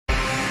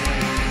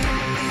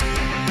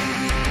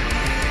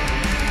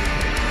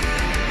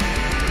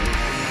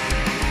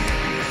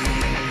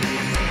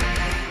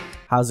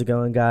How's it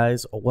going,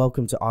 guys?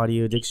 Welcome to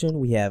Audio Addiction.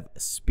 We have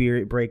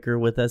Spirit Breaker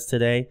with us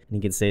today, and he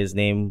can say his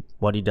name,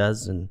 what he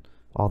does, and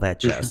all that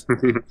jazz.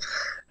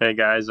 Hey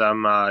guys,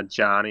 I'm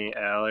Johnny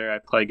Aller. I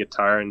play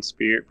guitar in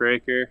Spirit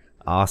Breaker.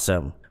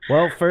 Awesome.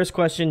 Well, first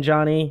question,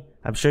 Johnny.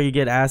 I'm sure you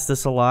get asked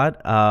this a lot.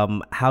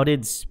 How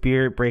did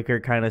Spirit Breaker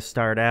kind of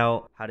start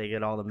out? How did you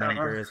get all the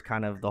members?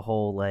 Kind of the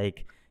whole,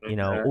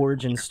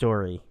 origin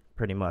story,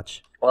 pretty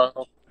much.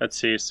 Well, let's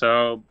see.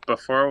 So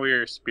before we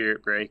were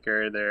Spirit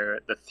Breaker,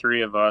 the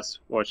three of us,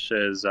 which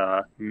is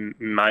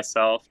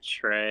myself,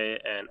 Trey,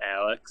 and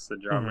Alex, the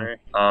drummer.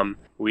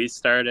 We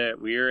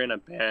were in a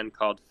band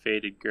called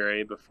Faded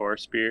Gray before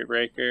Spirit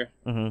Breaker.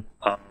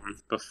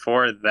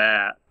 Before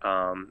that,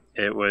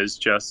 it was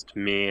just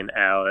me and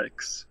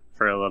Alex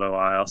for a little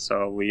while.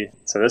 So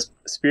this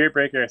Spirit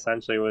Breaker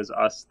essentially was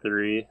us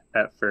three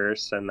at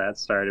first, and that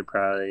started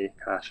probably,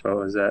 what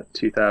was that,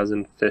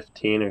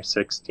 2015 or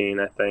 16,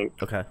 I think.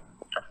 Okay.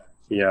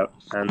 Yep.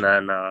 And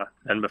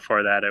then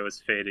before that, it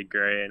was Faded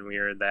Gray, and we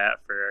were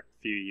that for a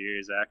few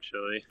years,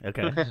 actually.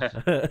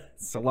 Okay.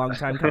 It's a long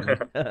time coming.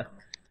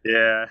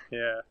 Yeah.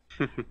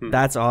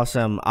 That's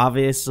awesome.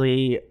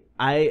 Obviously,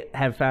 I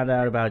have found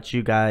out about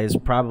you guys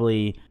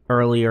probably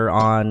earlier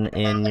on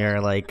in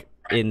your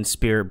in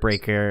Spirit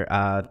Breaker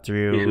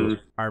through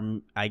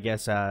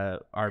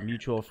our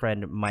mutual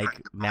friend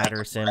Mike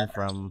Matterson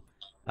from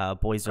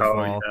Boys of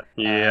Fall.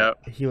 Yeah.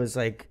 He was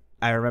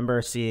I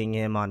remember seeing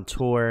him on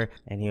tour,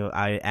 and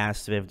I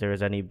asked him if there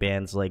was any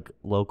bands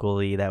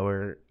locally that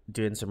were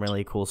doing some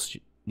really cool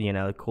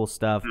cool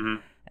stuff.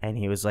 And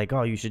he was like,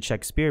 "Oh, you should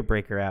check Spirit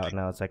Breaker out." And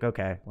I was like,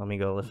 "Okay, let me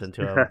go listen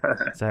to him."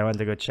 So I went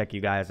to go check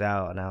you guys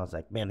out, and I was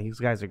like, "Man, these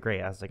guys are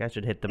great." I was like, "I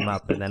should hit them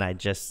up." And then I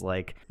just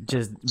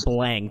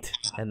blanked.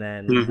 And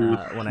then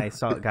when I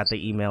got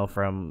the email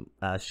from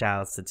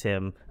shoutouts to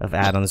Tim of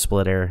Adam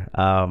Splitter,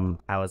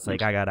 I was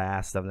like, I gotta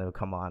ask them to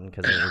come on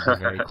because it would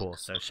be very cool.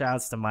 So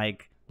shoutouts to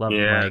Mike, love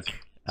you,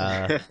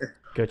 Mike.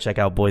 Go check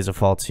out Boys of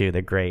Fall too;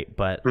 they're great.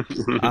 But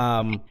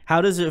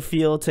how does it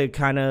feel to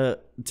kind of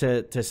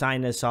to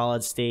sign to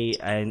Solid State?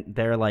 And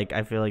they're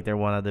I feel like they're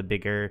one of the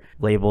bigger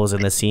labels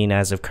in the scene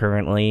as of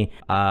currently.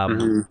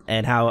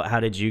 And how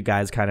did you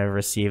guys kind of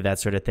receive that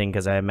sort of thing?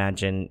 Because I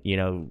imagine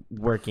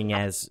working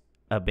as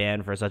a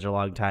band for such a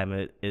long time,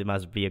 it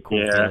must be a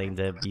cool feeling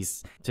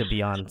to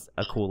be on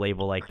a cool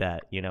label like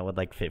that.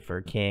 With Fit for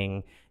a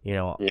King.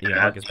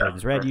 August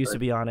Burns Red used to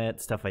be on it,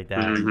 stuff like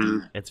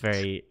that. It's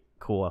very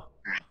cool.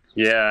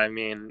 Yeah, I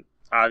mean,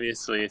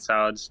 obviously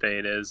Solid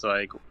State is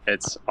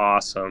it's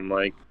awesome.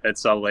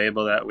 It's a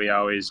label that we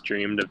always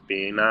dreamed of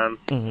being on,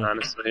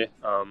 honestly.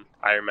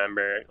 I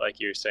remember, like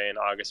you were saying,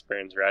 August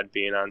Burns Red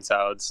being on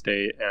Solid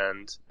State,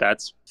 and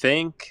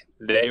think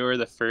they were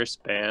the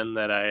first band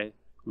that I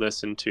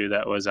listened to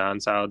that was on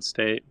Solid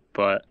State,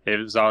 but it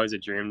was always a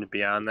dream to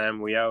be on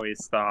them. We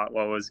always thought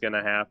what was going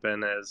to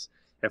happen is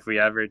if we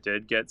ever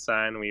did get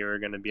signed, we were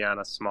going to be on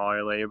a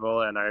smaller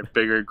label, and our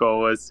bigger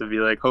goal was to be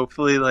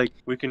hopefully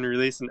we can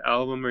release an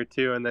album or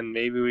two, and then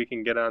maybe we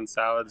can get on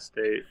Solid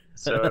State.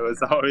 So it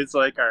was always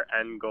our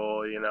end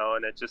goal,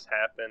 and it just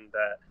happened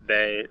that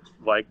they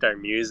liked our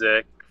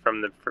music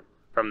from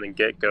the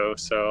get-go,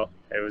 so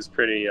it was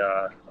pretty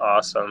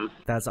awesome.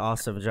 That's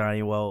awesome,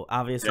 Johnny. Well,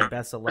 obviously,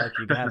 best of luck.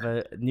 You have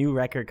a new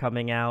record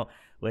coming out,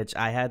 which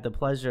I had the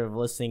pleasure of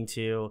listening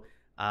to.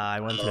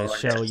 I went to a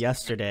show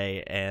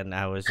yesterday, and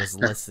I was just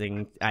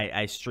listening.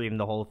 I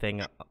streamed the whole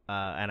thing,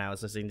 and I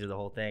was listening to the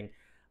whole thing.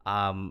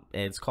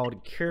 It's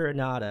called Cura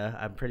Nata.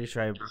 I'm pretty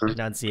sure I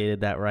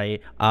pronunciated that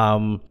right.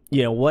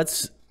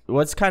 What's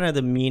kind of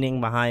the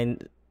meaning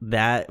behind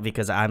that?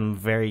 Because I'm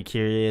very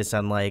curious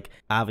on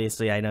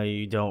obviously I know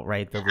you don't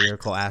write the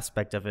lyrical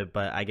aspect of it,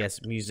 but I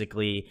guess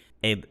musically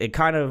it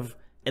kind of,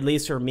 at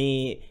least for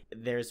me,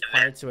 there's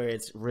parts where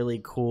it's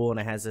really cool and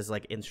it has this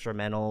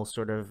instrumental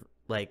sort of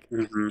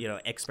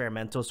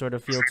experimental sort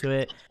of feel to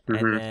it,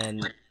 and then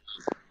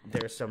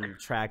there's some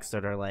tracks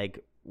that are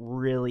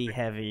really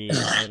heavy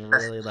and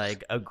really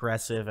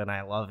aggressive, and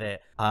I love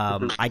it.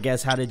 I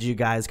guess, how did you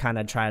guys kind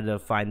of try to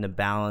find the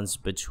balance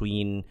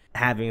between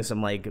having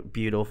some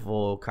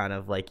beautiful kind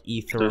of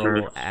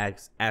ethereal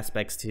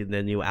aspects to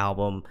the new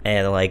album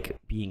and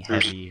being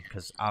heavy,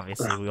 because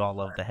obviously we all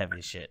love the heavy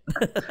shit.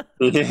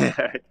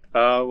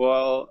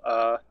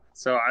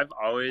 So I've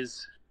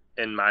always,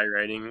 in my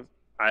writing,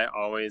 I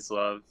always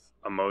love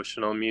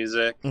emotional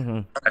music.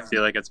 I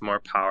feel like it's more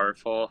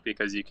powerful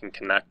because you can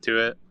connect to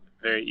it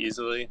very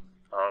easily.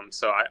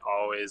 So I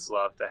always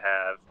love to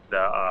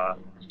have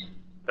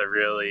the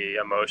really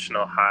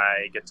emotional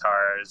high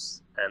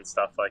guitars and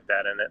stuff like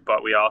that in it.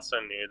 But we also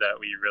knew that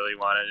we really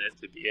wanted it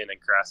to be an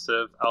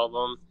aggressive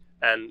album.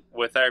 And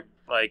with our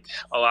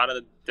a lot of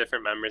the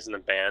different members in the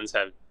bands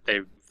they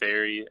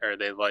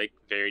like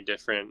very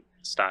different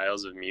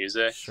styles of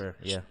music. Sure,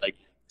 yeah.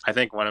 I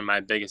think one of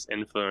my biggest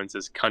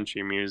influences is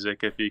country music,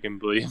 if you can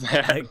believe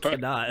that. I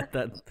cannot.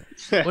 That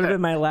would have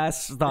been my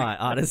last thought,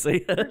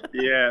 honestly.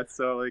 Yeah,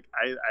 so like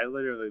I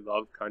literally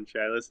love country.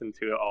 I listen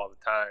to it all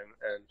the time,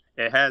 and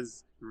it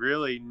has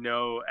really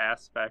no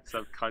aspects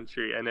of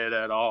country in it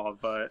at all.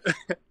 But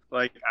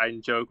like I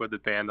joke with the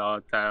band all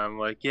the time. I'm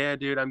like, yeah,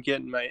 dude, I'm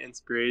getting my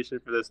inspiration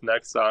for this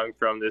next song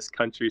from this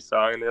country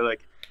song, and they're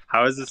like,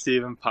 how is this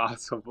even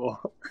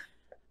possible?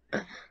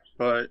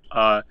 But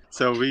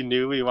so we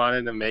knew we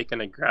wanted to make an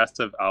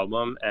aggressive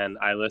album, and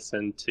I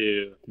listened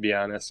to be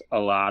honest, a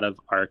lot of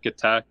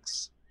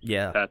Architects.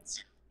 Yeah.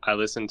 I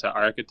listened to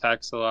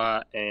Architects a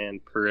lot,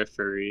 and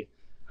Periphery,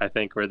 I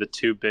think, were the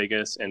two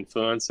biggest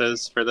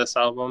influences for this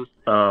album.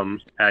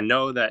 I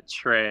know that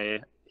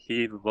Trey,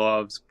 he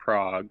loves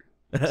prog,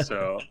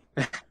 so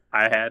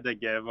I had to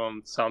give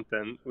him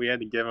something. We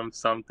had to give him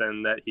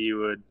something that he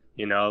would,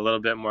 you know, a little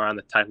bit more on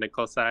the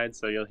technical side.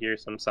 So you'll hear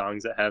some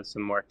songs that have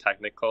some more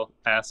technical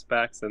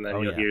aspects, and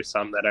then you'll hear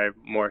some that are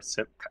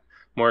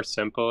more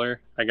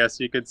simpler, I guess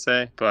you could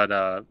say. But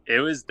it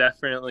was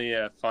definitely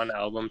a fun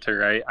album to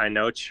write. I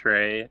know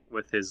Trey,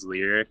 with his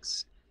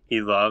lyrics,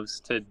 he loves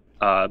to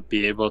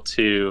be able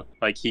to,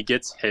 like, he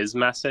gets his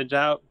message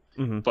out.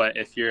 But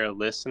if you're a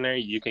listener,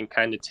 you can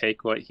kind of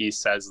take what he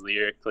says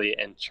lyrically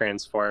and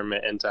transform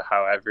it into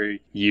however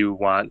you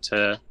want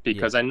to.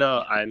 Because I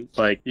know I'm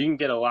like, you can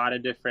get a lot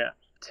of different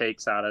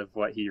takes out of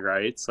what he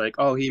writes. Like,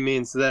 oh, he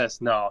means this.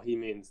 No, he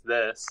means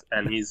this.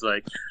 And he's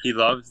like, he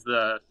loves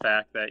the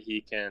fact that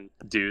he can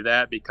do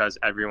that because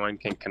everyone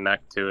can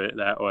connect to it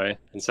that way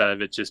instead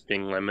of it just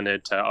being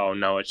limited to, oh,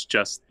 no, it's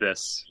just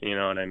this. You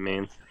know what I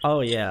mean?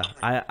 Oh, yeah.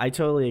 I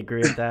totally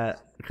agree with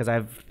that because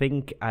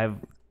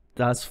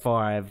thus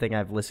far, I think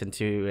I've listened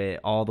to it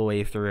all the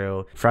way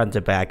through, front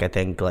to back, I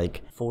think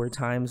like 4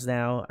 times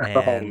now,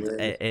 and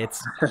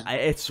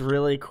it's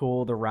really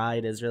cool. The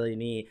ride is really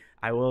neat.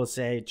 I will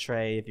say,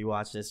 Trey, if you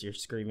watch this, your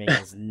screaming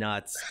is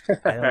nuts.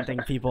 I don't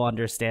think people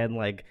understand,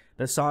 like,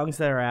 the songs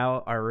that are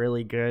out are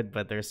really good,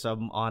 but there's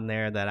some on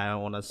there that I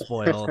don't want to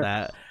spoil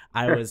that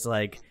I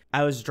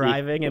was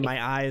driving and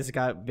my eyes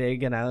got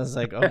big and I was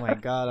like, oh my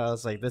God, I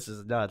was like, this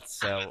is nuts.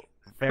 So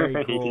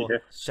very cool. Yeah.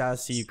 Shout out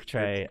to you,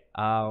 Trey.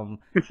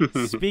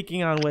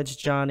 Speaking on which,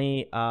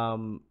 Johnny,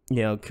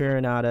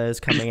 Cura Nata is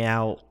coming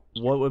out.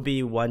 What would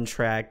be one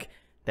track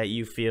that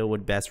you feel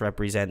would best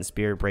represent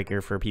Spirit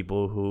Breaker for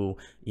people who,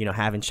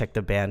 haven't checked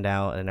the band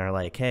out and are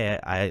like, hey,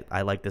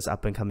 I like this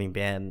up and coming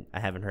band. I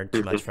haven't heard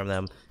too much from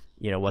them.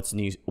 What's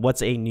new?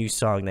 What's a new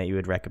song that you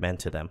would recommend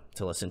to them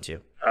to listen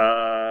to?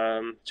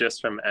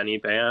 Just from any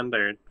band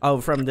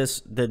from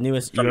the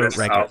newest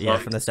record? Yeah,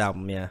 from this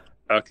album. Yeah.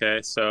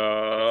 Okay,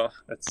 so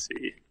let's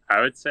see.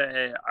 I would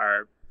say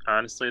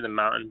honestly, The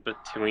Mountain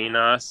Between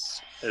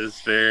Us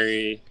is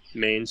very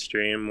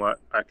mainstream, what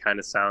I kind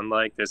of sound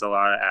like. There's a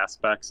lot of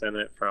aspects in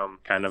it from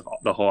kind of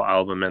the whole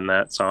album in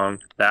that song.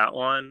 That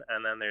one,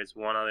 and then there's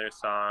one other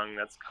song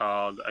that's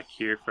called A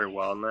Cure for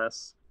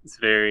Wellness. It's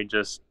very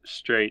just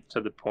straight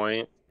to the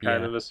point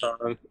kind of a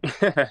song.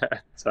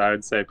 So I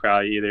would say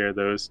probably either of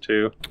those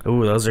two.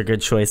 Ooh, those are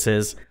good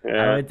choices.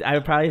 Yeah. I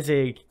would probably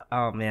say,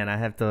 oh man, I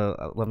have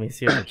to let me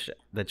see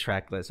the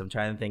track list. I'm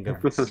trying to think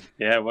of.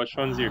 Yeah, which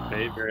one's your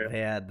favorite?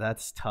 Yeah,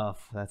 that's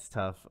tough.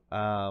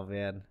 Oh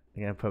man,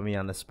 you're gonna put me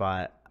on the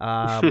spot.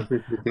 I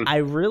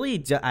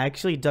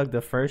actually dug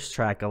the first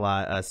track a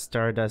lot.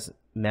 Stardust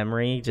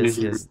Memory,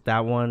 just because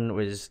that one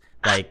was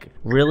like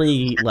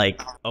really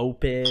like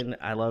open.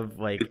 I love,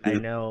 like, I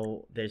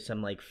know there's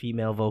some like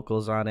female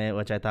vocals on it,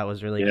 which I thought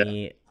was really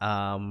neat.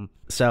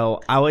 So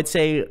I would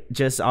say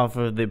just off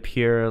of the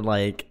pure,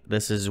 like,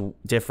 this is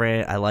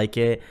different, I like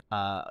it,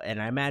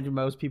 and I imagine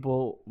most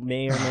people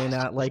may or may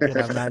not like it.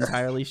 I'm not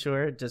entirely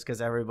sure, just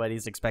because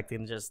everybody's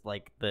expecting just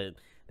like the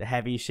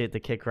heavy shit to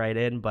kick right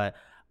in. But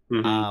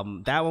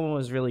that one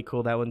was really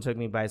cool. That one took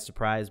me by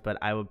surprise. But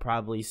I would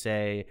probably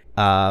say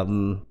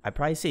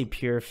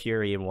Pure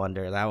Fury and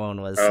Wonder. That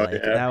one was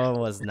that one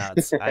was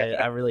nuts.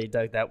 I really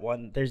dug that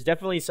one. There's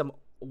definitely some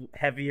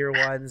heavier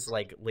ones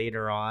like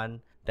later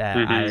on that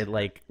I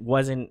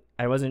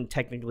wasn't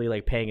technically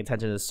like paying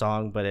attention to the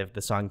song, but if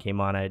the song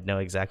came on, I'd know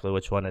exactly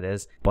which one it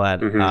is.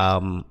 But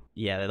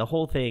yeah, the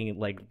whole thing,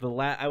 like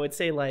I would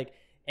say, like,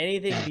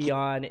 anything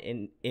beyond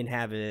in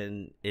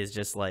heaven is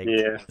just like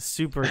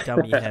super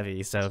dummy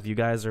heavy. So if you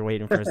guys are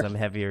waiting for some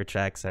heavier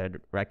tracks, I'd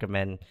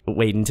recommend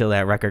wait until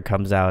that record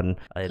comes out in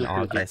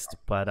August.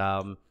 But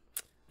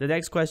the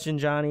next question,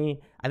 Johnny,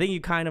 I think you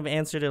kind of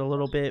answered it a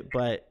little bit,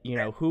 but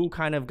who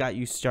kind of got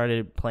you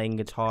started playing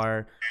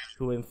guitar?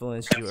 Who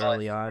influenced you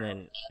early on,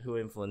 and who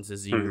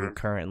influences you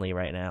currently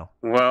right now?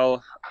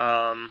 Well,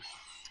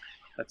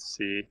 let's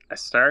see. I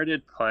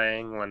started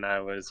playing when I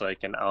was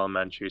like in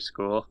elementary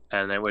school,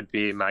 and it would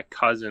be my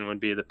cousin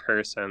would be the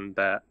person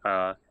that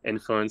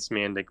influenced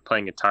me into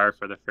playing guitar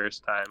for the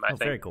first time. I think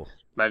very cool.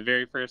 My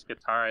very first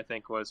guitar, I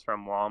think, was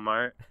from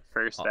Walmart.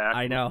 First act.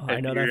 I know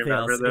that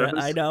feels. Yeah,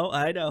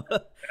 I know.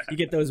 You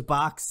get those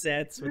box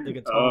sets with the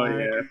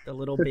guitar, the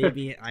little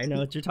baby. I know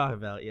what you're talking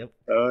about. Yep.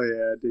 Oh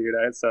yeah,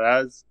 dude.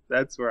 So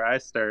that's where I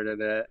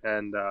started it,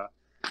 and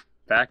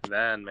back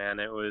then, man,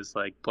 it was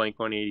like Blink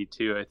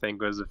 182, I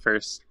think, was the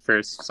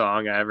first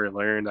song I ever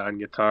learned on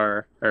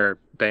guitar, or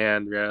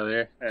band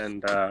rather.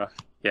 And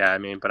yeah, I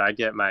mean, but I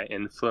get my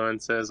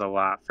influences a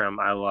lot from,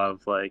 I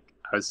love, like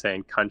I was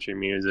saying, country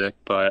music,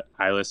 but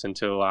I listen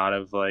to a lot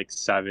of like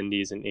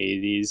 70s and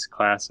 80s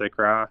classic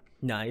rock.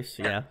 Nice.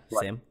 Yeah,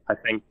 Like, same. I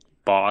think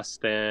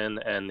Boston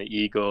and the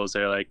Eagles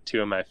are like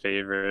two of my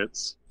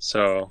favorites.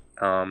 So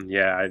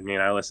yeah, I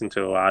mean, I listen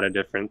to a lot of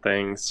different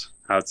things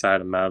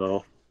outside of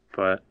metal,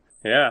 but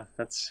yeah,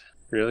 that's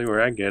really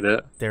where I get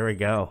it. There we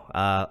go.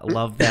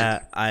 Love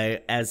that. I,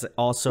 as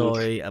also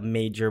a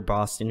major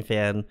Boston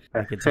fan,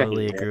 I could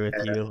totally agree with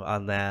you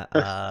on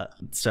that.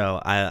 So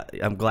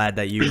I'm glad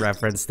that you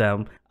referenced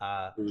them.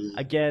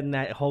 Again,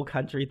 that whole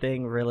country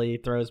thing really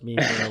throws me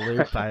for a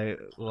loop. I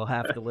will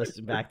have to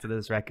listen back to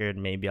this record.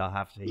 Maybe I'll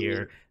have to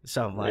hear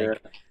some like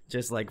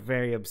just like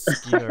very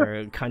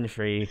obscure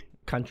country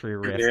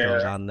riff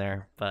going on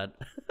there. But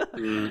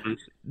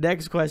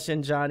next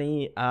question,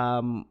 Johnny.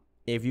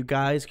 If you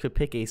guys could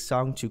pick a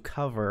song to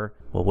cover,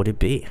 what would it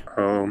be?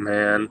 Oh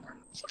man,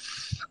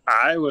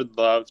 I would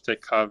love to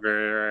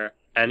cover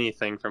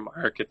anything from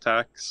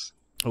Architects.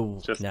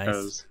 Oh, just nice.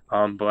 because.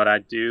 But I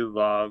do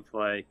love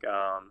like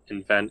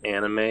Invent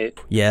Animate.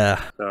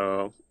 Yeah.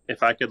 So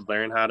if I could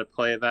learn how to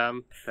play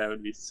them, that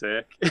would be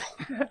sick.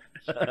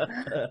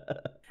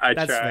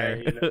 That's try, fair.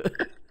 you know,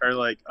 or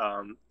like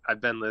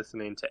I've been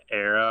listening to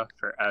Era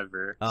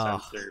forever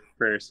since their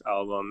first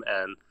album,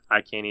 and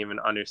I can't even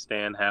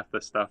understand half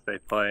the stuff they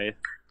play.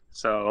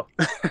 So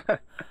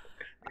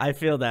I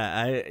feel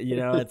that.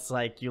 It's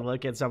like you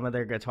look at some of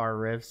their guitar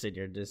riffs and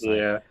you're just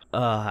like,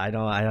 I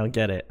don't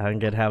get it. I don't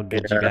get how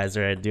good you guys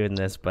are at doing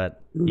this,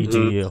 but you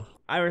do you.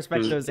 I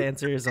respect those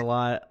answers a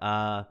lot.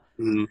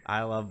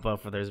 I love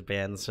both of those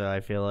bands, so I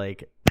feel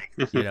like,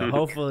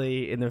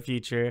 hopefully in the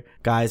future,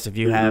 guys, if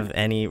you have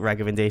any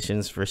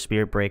recommendations for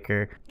Spirit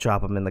Breaker,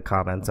 drop them in the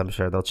comments. I'm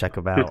sure they'll check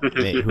them out.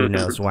 Who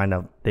knows? Why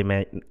not? They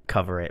may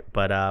cover it.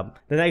 But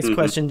the next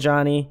question,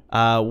 Johnny,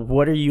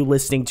 what are you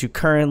listening to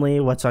currently?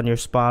 What's on your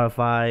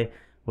Spotify?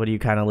 What do you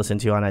kind of listen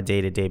to on a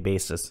day-to-day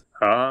basis?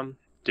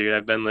 Dude,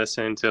 I've been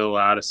listening to a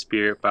lot of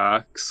Spirit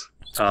Box.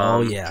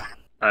 Oh yeah,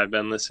 I've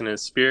been listening to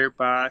Spirit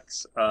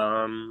Box.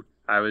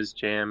 I was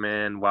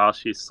jamming While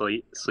She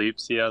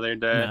Sleeps the other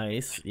day.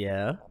 Nice,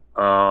 yeah.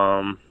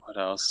 What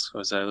else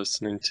was I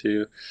listening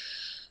to?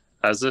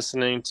 I was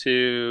listening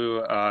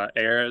to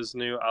Era's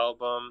new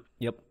album.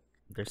 Yep,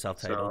 they're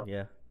self-titled,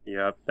 yeah.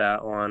 Yep,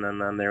 that one.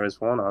 And then there was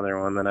one other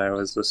one that I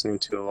was listening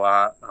to a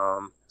lot.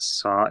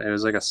 It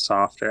was like a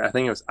softer, I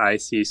think it was I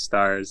See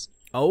Stars.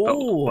 Oh,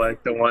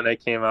 like the one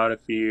that came out a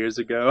few years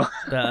ago.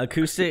 The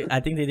acoustic.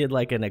 I think they did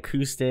like an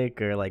acoustic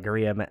or like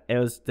it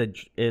was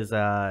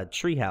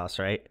Treehouse,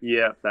 right?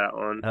 Yeah, that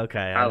one. Okay,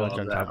 I love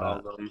that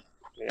album.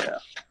 Yeah.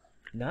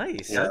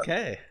 Nice. Yeah.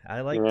 Okay,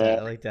 I like that.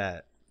 I like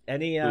that.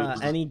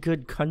 Any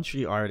good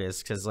country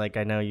artists? Because like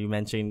I know you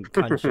mentioned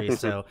country,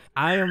 so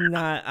I'm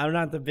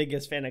not the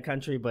biggest fan of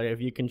country, but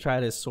if you can try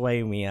to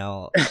sway me,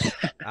 I'll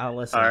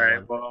listen. All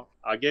right, well,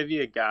 I'll give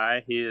you a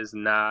guy. He is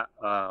not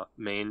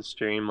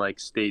mainstream like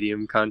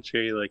stadium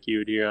country like you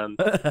would hear on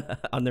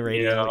on the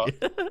radio.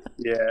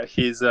 Yeah,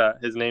 he's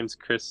his name's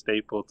Chris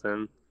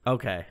Stapleton.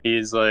 Okay.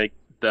 He's like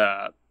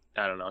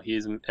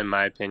he's in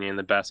my opinion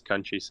the best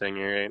country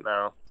singer right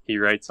now. He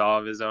writes all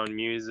of his own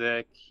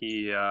music.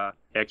 He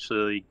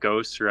actually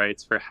ghost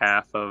writes for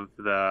half of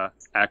the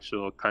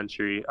actual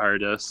country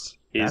artists.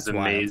 He's That's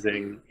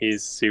amazing. Wild.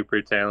 He's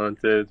super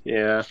talented.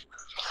 Yeah.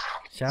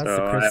 Shout out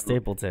to Chris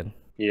Stapleton.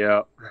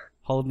 Yeah.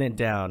 Holding it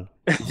down.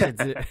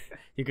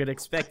 You could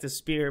expect a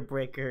Spirit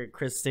Breaker,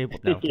 Chris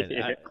Stapleton. No,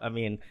 Yeah. I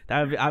mean,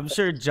 I'm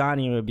sure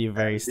Johnny would be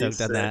very stoked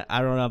on that.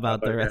 I don't know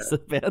about the rest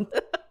of the band.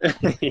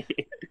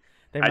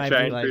 I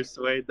try and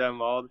persuade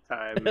them all the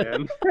time,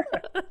 man.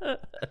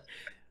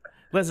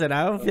 Listen,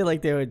 I don't feel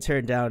like they would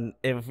turn down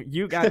if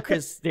you got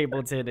Chris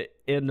Stapleton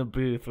in the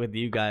booth with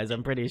you guys.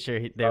 I'm pretty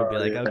sure they would be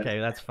like, okay,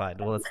 that's fine.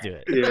 Well, let's do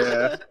it.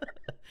 Yeah.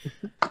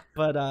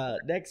 But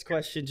next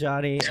question,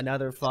 Johnny,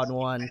 another fun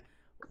one.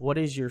 What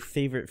is your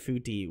favorite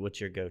food to eat? What's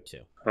your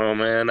go-to? Oh,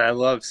 man, I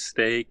love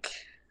steak.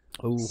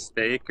 Ooh.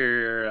 Steak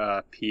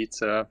or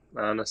pizza,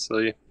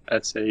 honestly.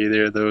 I'd say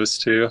either of those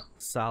two.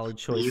 Solid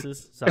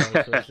choices.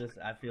 Solid choices.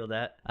 I feel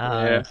that.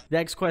 Yeah.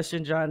 Next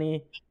question,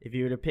 Johnny. If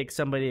you were to pick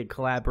somebody to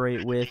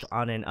collaborate with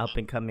on an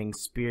up-and-coming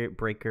Spirit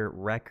Breaker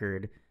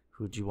record,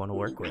 who'd you want to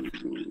work with?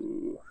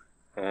 Ooh.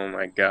 Oh,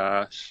 my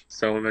gosh.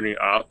 So many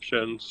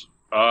options.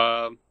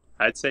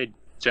 I'd say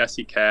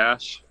Jesse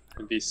Cash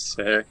would be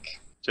sick.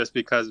 Just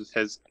because of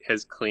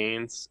his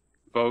clean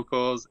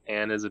vocals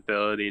and his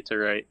ability to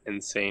write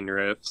insane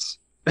riffs.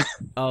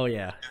 Oh,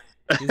 yeah.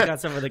 He's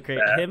got some of the great.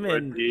 Him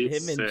and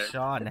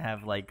Sean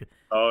have like.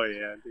 Oh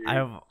yeah,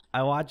 dude.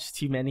 I watched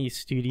too many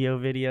studio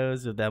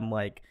videos of them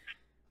like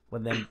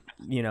when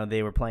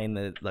they were playing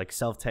the like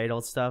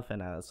self-titled stuff,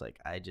 and I was like,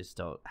 I just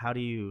don't. How do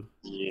you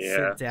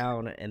sit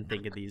down and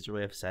think of these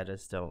riffs? I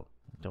just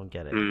don't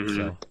get it.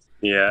 So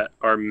Yeah,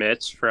 or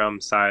Mitch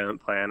from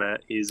Silent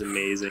Planet. He's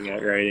amazing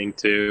at writing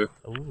too.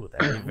 Ooh,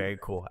 that'd be very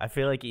cool. I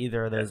feel like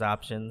either of those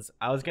options.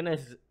 I was gonna,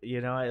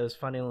 it was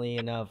funnily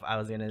enough, I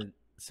was gonna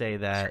say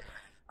that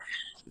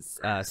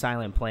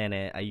Silent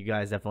Planet. You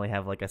guys definitely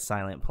have like a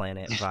Silent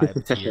Planet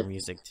vibe to your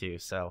music too.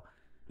 So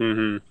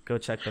go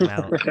check them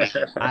out.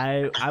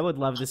 I would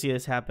love to see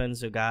this happen.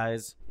 So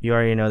guys, you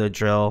already know the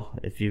drill.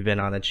 If you've been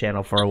on the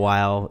channel for a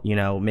while,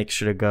 make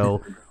sure to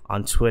go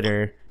on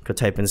Twitter, go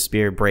type in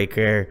Spirit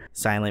Breaker,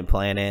 Silent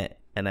Planet,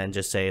 and then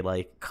just say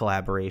like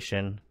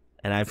collaboration.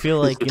 And I feel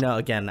like,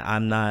 again,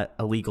 I'm not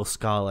a legal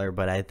scholar,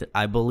 but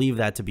I believe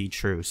that to be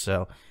true.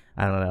 So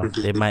I don't know.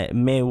 It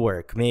may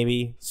work.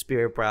 Maybe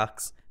Spirit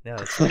Box. No,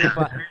 Spirit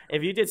Box.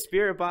 If you did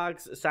Spirit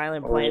Box,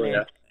 Silent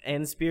Planet,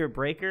 and Spirit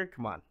Breaker,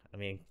 come on. I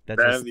mean,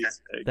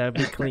 that'd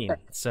be clean.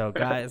 So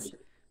guys,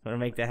 I'm gonna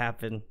make that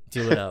happen.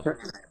 Do it up.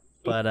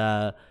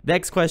 But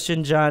next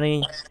question,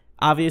 Johnny.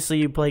 Obviously,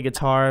 you play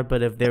guitar,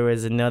 but if there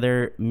was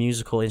another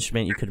musical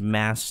instrument you could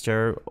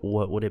master,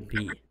 what would it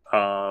be?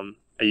 I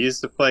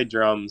used to play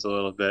drums a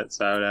little bit,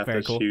 so I would have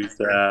to choose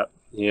that.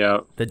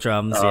 Yeah, the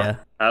drums. Yeah,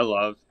 I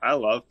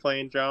love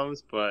playing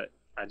drums, but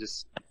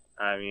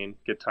I mean,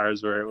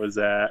 guitar's where it was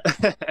at.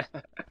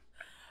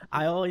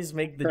 I always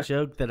make the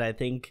joke that I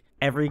think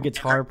every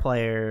guitar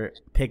player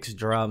picks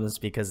drums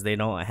because they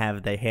don't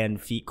have the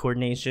hand-feet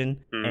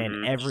coordination,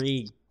 and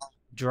every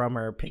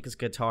drummer picks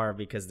guitar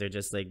because they're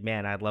just like,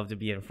 man, I'd love to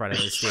be in front of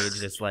the stage,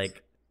 just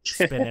like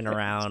spinning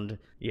around,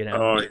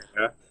 Oh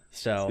yeah.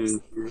 So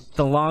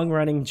the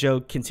long-running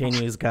joke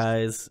continues,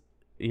 guys.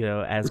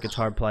 As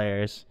guitar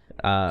players,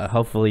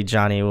 hopefully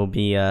Johnny will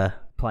be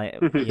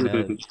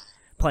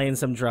playing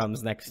some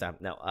drums next time.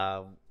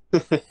 No.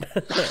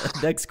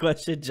 Next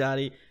question,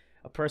 Johnny.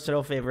 A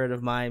personal favorite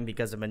of mine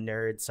because I'm a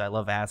nerd, so I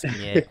love asking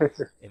it.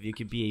 If you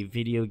could be a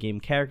video game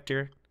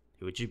character,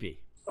 who would you be?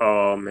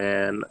 Oh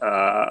man,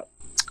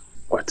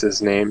 what's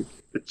his name?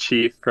 The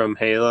Chief from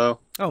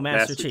Halo. Oh,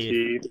 Master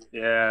Chief.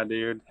 Yeah,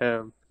 dude,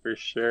 him for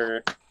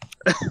sure.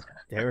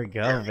 There we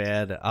go,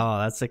 man. Oh,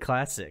 that's a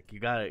classic. You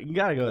gotta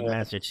go with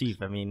Master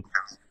Chief. I mean,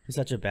 he's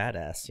such a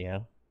badass,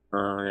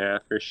 Oh yeah,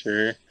 for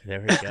sure.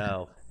 There we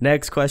go.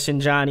 Next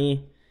question,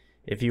 Johnny.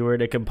 If you were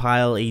to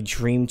compile a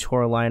dream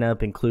tour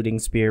lineup, including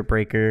Spirit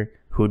Breaker,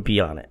 who would be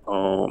on it?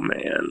 Oh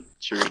man,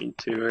 dream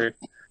tour.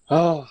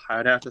 Oh,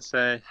 I'd have to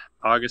say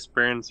August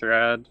Burns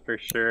Red for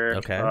sure.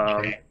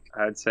 Okay.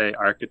 I'd say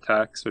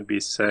Architects would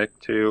be sick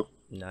too.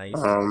 Nice.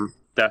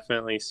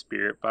 Definitely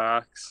Spirit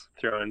Box.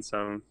 Throw in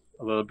a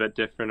little bit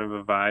different of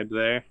a vibe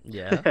there.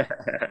 Yeah.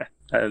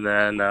 And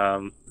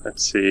then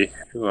let's see,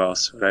 who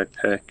else would I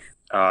pick?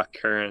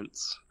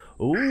 Currents.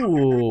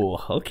 Ooh,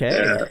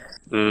 okay.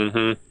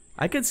 Yeah.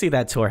 I could see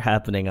that tour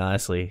happening,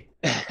 honestly.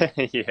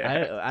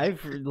 Yeah.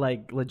 I've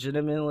like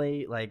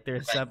legitimately, like,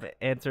 there's some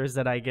answers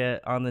that I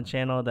get on the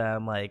channel that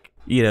I'm like,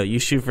 you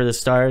shoot for the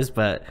stars,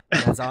 but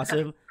that's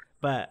awesome.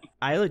 But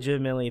I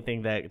legitimately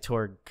think that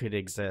tour could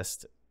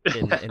exist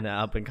in the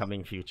up and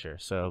coming future.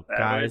 So guys,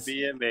 that would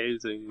be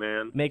amazing,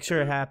 man. Make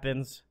sure it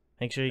happens.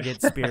 Make sure you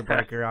get Spirit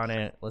Breaker on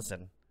it.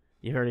 Listen,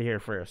 you heard it here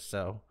first,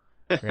 so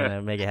we're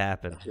gonna make it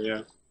happen.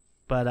 Yeah.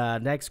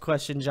 But next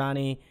question,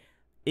 Johnny.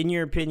 In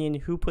your opinion,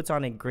 who puts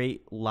on a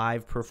great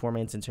live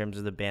performance in terms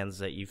of the bands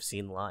that you've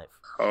seen live?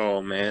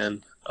 Oh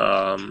man,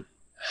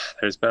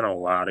 there's been a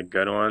lot of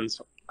good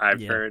ones. I've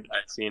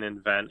seen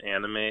Invent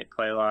Animate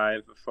play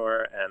live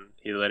before, and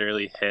he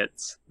literally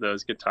hits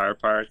those guitar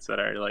parts that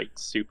are like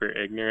super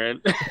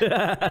ignorant.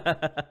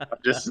 I'm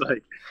just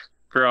like,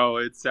 bro,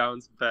 it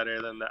sounds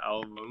better than the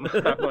album.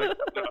 I'm like,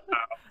 no,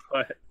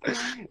 but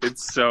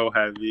it's so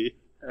heavy.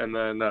 And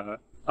then,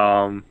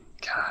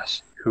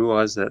 gosh, who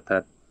was it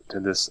that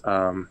did this?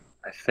 I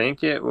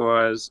think it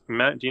was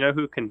Matt. Do you know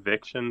who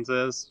Convictions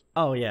is?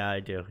 Oh yeah, I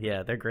do.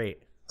 Yeah, they're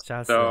great.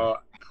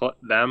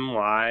 Them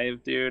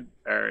live, dude,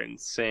 are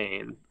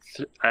insane.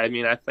 I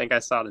mean, I think I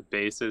saw the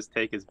bassist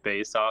take his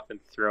bass off and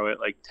throw it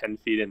like 10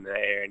 feet in the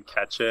air and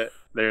catch it.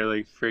 They're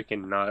like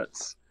freaking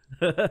nuts.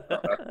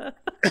 I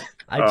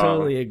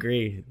totally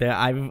agree.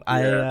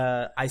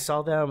 I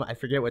saw them. I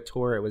forget what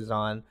tour it was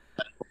on,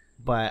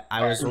 but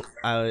I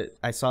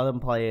saw them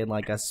play in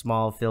like a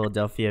small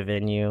Philadelphia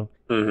venue,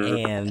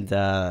 and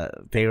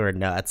they were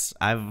nuts.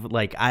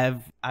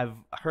 I've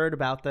heard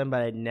about them,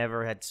 but I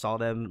never had saw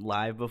them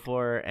live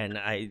before, and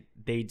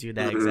they do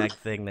that exact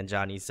thing that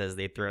Johnny says.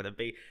 They throw the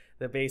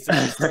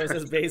bassist throws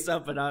his bass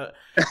up, and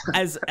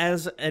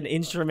as an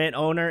instrument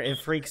owner, it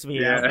freaks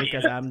me out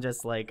because I'm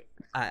just like,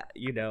 I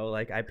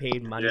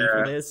paid money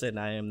for this, and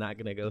I am not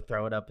gonna go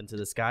throw it up into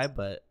the sky,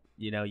 but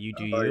you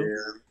do you. Yeah.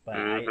 But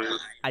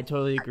I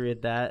totally agree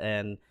with that,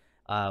 and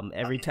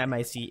every time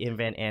I see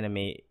Invent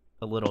Animate,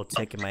 a little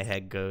tick in my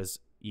head goes,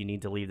 you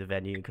need to leave the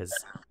venue, because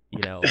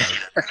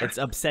it's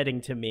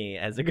upsetting to me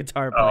as a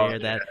guitar player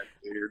that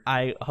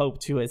I hope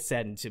to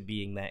ascend to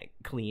being that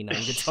clean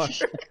on guitar.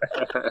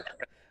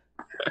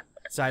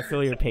 So I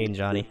feel your pain,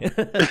 Johnny.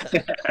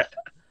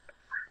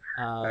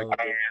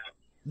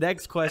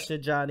 Next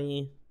question,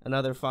 Johnny.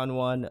 Another fun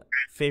one.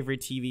 Favorite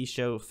TV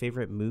show,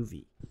 favorite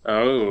movie?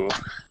 Oh,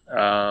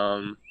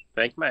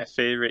 I think my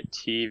favorite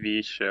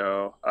TV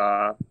show,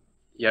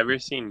 you ever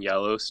seen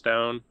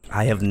Yellowstone?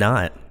 I have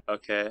not.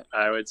 Okay,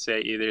 I would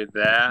say either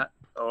that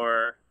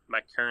or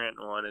my current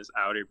one is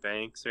Outer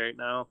Banks right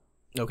now.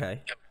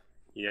 Okay.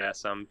 Yeah,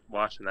 so I'm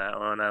watching that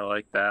one. I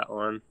like that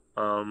one.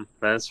 And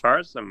as far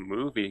as the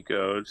movie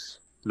goes,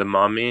 The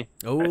Mummy.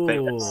 I think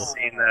I've Oh.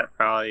 seen that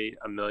probably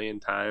a million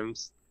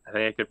times. I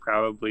think I could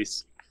probably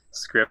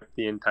script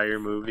the entire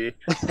movie.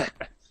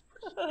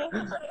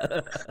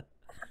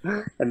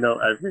 I know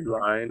every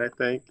line, I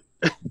think.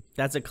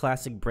 That's a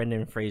classic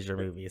Brendan Fraser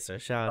movie. So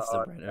shout out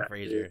to Brendan yeah,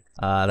 Fraser.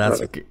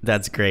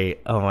 That's great.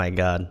 Oh my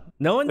god.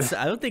 No one's.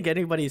 I don't think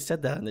anybody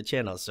said that on the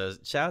channel. So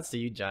shout outs to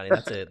you, Johnny.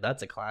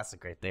 That's a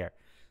classic right there.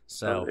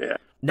 So yeah.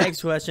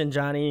 Next question,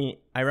 Johnny.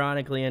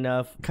 Ironically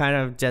enough, kind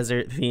of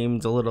desert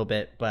themed a little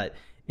bit, but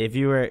if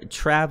you were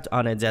trapped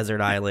on a desert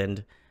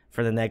island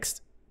for the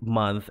next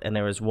month and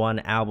there was one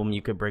album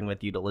you could bring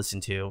with you to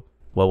listen to,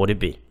 what would it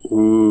be?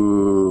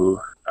 Ooh.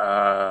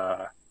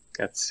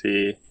 Let's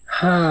see.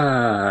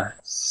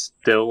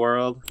 Still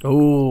World.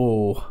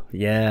 Oh,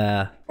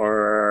 yeah.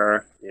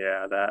 Or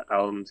yeah, that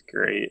album's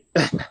great.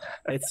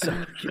 It's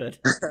so good.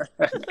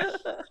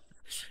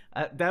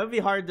 That would be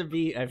hard to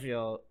beat, I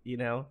feel, you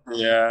know?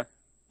 Yeah.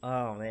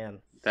 Oh, man.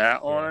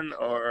 That one,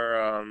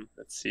 or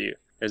let's see.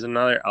 There's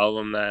another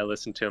album that I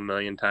listened to a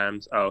million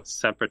times. Oh,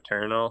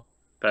 Sempiternal.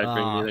 That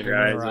Bring Me the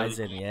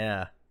Horizon.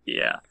 Yeah.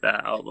 Yeah,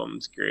 that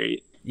album's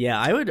great. Yeah,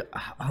 I would.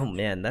 Oh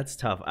man, that's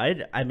tough.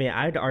 I'd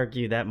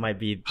argue that might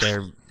be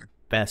their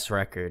best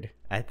record.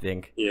 I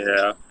think.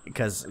 Yeah.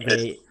 Because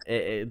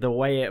the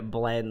way it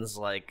blends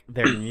like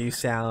their new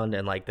sound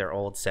and like their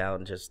old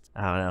sound, just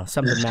I don't know,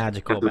 something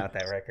magical about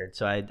that record.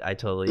 So I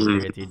totally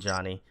agree with you,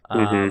 Johnny.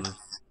 And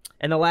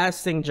the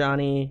last thing,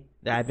 Johnny,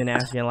 that I've been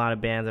asking a lot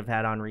of bands I've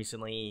had on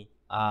recently.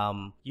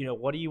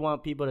 What do you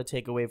want people to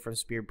take away from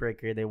Spirit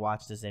Breaker? They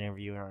watch this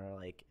interview and are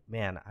like,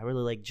 man, I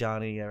really like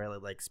Johnny. I really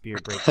like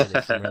Spirit Breaker.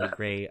 This is really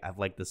great. I've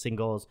liked the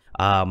singles.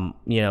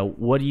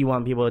 What do you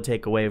want people to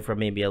take away from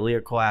maybe a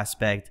lyrical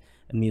aspect,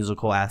 a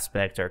musical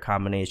aspect, or a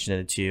combination of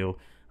the two?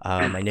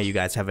 I know you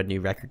guys have a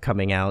new record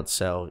coming out,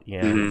 so, we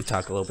can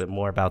talk a little bit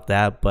more about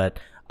that. But,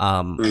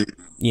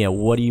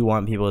 what do you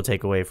want people to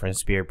take away from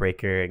Spirit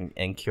Breaker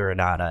and Cura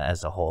Nata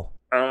as a whole?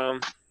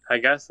 I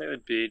guess it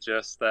would be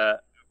just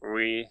that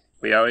we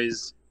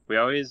always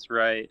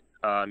write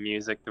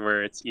music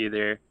where it's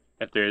either,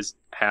 if there's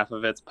half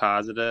of it's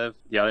positive,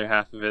 the other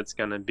half of it's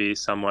going to be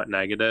somewhat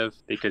negative,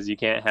 because you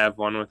can't have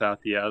one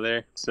without the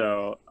other.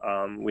 So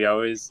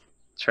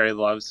Trey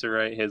loves to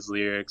write his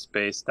lyrics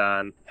based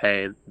on,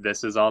 hey,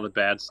 this is all the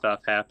bad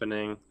stuff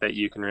happening that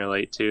you can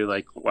relate to,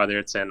 like whether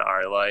it's in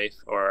our life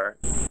or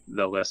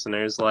the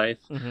listener's life.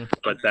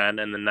 But then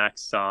in the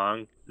next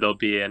song, there'll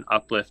be an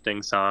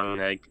uplifting song,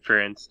 like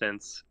for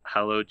instance,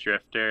 Hello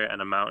Drifter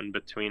and A Mountain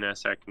Between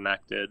Us are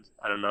connected.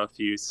 I don't know if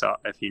you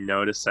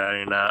noticed that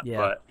or not,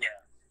 but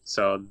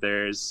so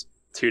there's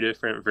two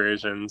different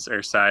versions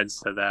or sides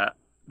to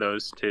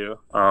those two.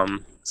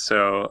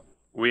 So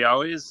we're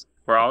always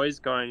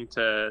going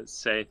to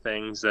say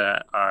things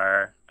that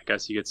are, I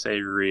guess you could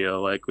say,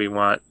 real. Like we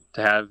want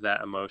to have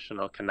that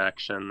emotional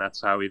connection.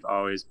 That's how we've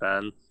always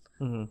been.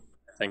 I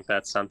think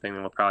that's something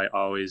we'll probably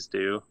always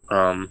do.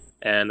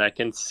 And I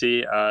can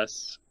see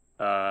us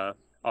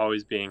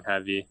always being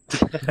heavy.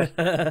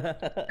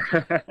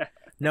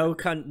 Not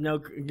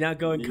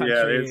going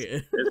country. Yeah,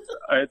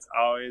 it's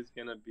always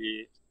gonna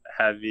be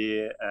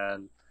heavy,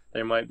 and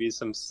there might be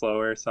some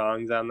slower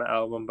songs on the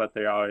album, but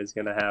they're always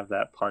gonna have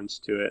that punch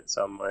to it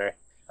somewhere.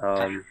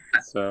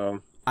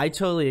 So I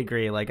totally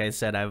agree. Like I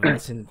said, I've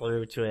listened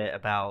through to it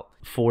about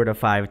 4 to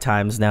 5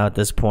 times now at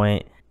this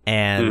point,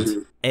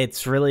 and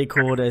it's really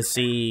cool to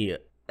see.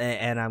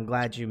 And I'm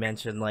glad you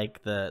mentioned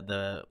like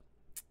the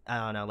I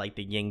don't know, like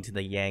the yin to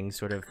the yang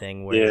sort of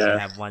thing, where you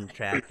have one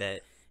track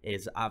that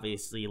is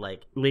obviously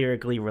like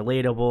lyrically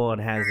relatable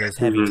and has those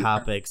heavy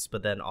topics,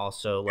 but then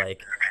also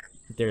like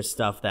there's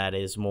stuff that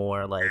is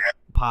more like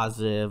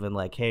positive and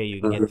like, hey,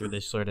 you can get through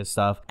this sort of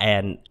stuff.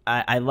 And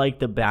I like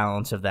the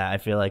balance of that. I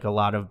feel like a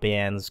lot of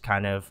bands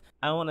kind of,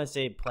 I don't want to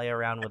say play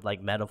around with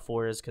like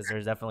metaphors, because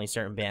there's definitely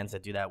certain bands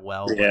that do that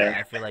well. But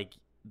I feel like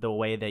the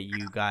way that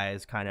you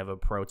guys kind of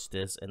approach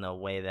this, in the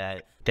way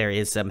that there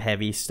is some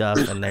heavy stuff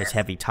and there's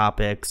heavy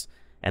topics,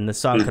 and the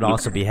song could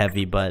also be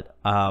heavy, but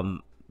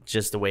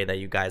just the way that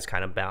you guys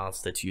kind of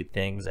balance the two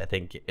things, I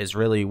think is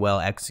really well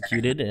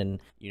executed. And,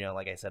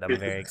 like I said, I'm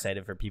very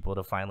excited for people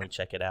to finally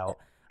check it out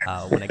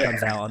when it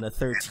comes out on the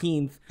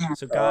 13th.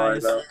 So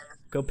guys,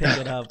 go pick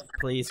it up.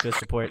 Please go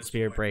support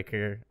Spirit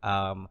Breaker.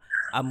 I'm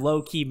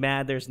low-key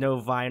mad there's no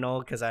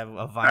vinyl, because I'm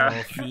a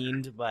vinyl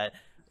fiend, but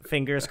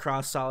fingers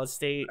crossed, Solid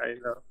State. I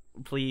know.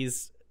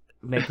 Please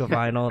make a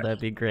vinyl. That'd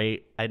be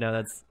great. I know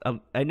that's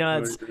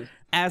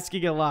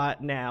asking a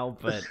lot now,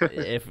 but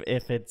if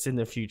it's in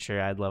the future,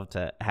 I'd love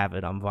to have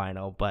it on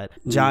vinyl. But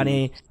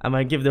Johnny, I'm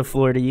gonna give the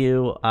floor to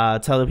you.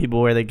 Tell the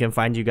people where they can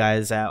find you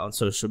guys out on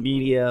social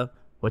media,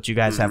 what you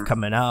guys have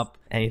coming up,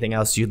 anything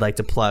else you'd like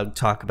to plug,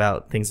 talk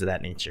about, things of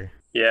that nature.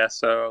 Yeah,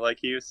 so like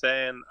he was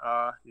saying,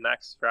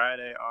 next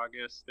Friday,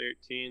 August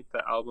 13th,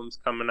 the album's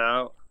coming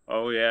out.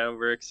 Oh yeah,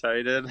 we're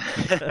excited.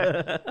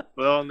 A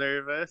little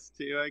nervous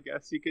too, I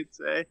guess you could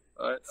say.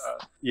 But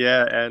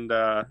yeah, and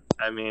I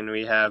mean,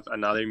 we have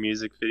another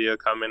music video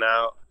coming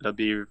out. It'll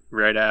be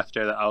right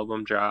after the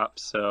album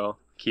drops, so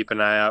keep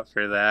an eye out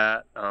for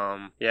that.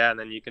 Yeah, and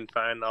then you can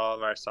find all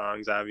of our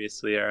songs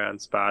obviously are on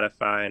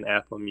Spotify and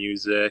Apple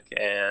Music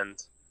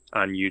and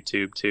on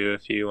YouTube too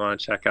if you want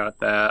to check out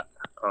that.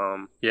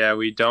 Yeah,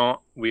 we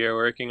are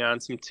working on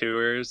some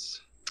tours.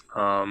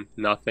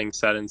 Nothing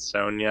set in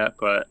stone yet,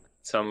 but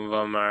some of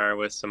them are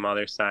with some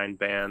other signed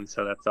bands,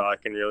 so that's all I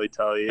can really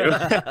tell you.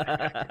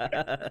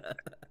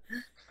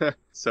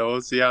 So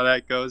we'll see how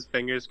that goes.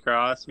 Fingers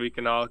crossed we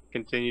can all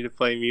continue to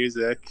play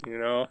music, you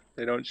know.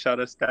 They don't shut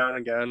us down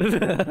again.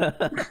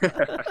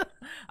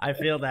 I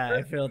feel that.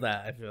 I feel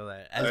that. I feel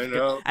that. I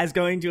know. As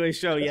going to a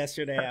show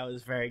yesterday, I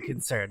was very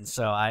concerned.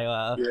 So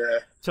I yeah.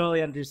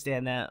 totally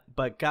understand that.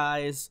 But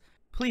guys,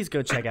 please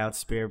go check out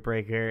Spirit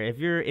Breaker. If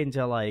you're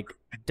into like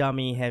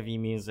dummy heavy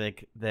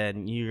music,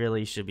 then you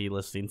really should be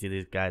listening to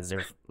these guys.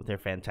 They're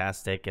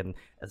fantastic, and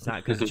it's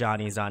not because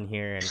Johnny's on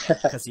here and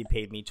because he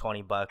paid me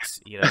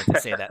 $20, you know, to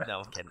say that. No,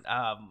 I'm kidding.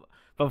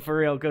 But for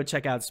real, go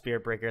check out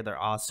Spirit Breaker.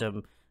 They're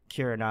awesome.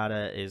 Cura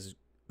Nata is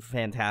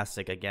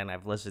fantastic. Again,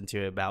 I've listened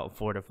to it about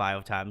 4 to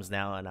 5 times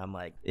now, and I'm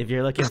like, if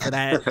you're looking for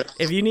that,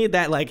 if you need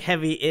that like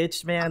heavy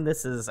itch, man,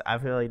 I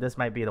feel like this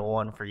might be the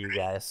one for you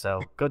guys.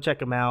 So go check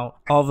them out.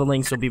 All the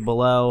links will be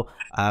below.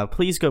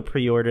 Please go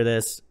pre-order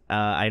this.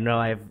 I know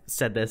I've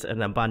said this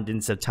an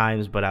abundance of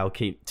times, but I'll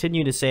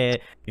continue to say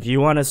it. If you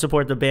want to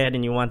support the band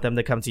and you want them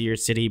to come to your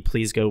city,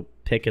 please go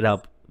pick it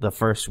up the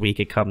first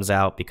week it comes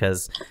out,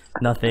 because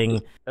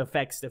nothing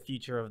affects the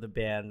future of the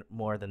band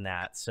more than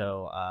that.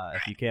 So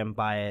if you can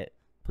buy it,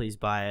 please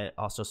buy it.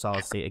 Also,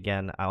 Solid State,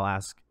 again, I'll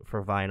ask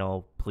for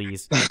vinyl,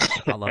 please.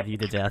 I'll love you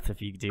to death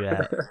if you do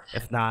that.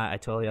 If not, I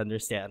totally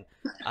understand.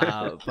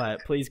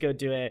 But please go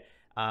do it.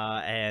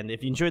 And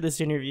if you enjoyed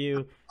this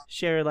interview,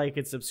 share, like,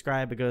 and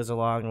subscribe. It goes a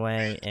long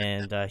way.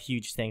 And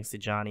huge thanks to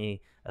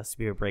Johnny,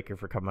 Spirit Breaker,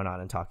 for coming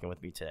on and talking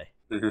with me today.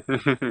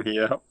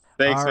 Yeah.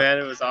 Thanks, man.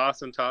 It was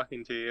awesome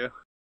talking to you.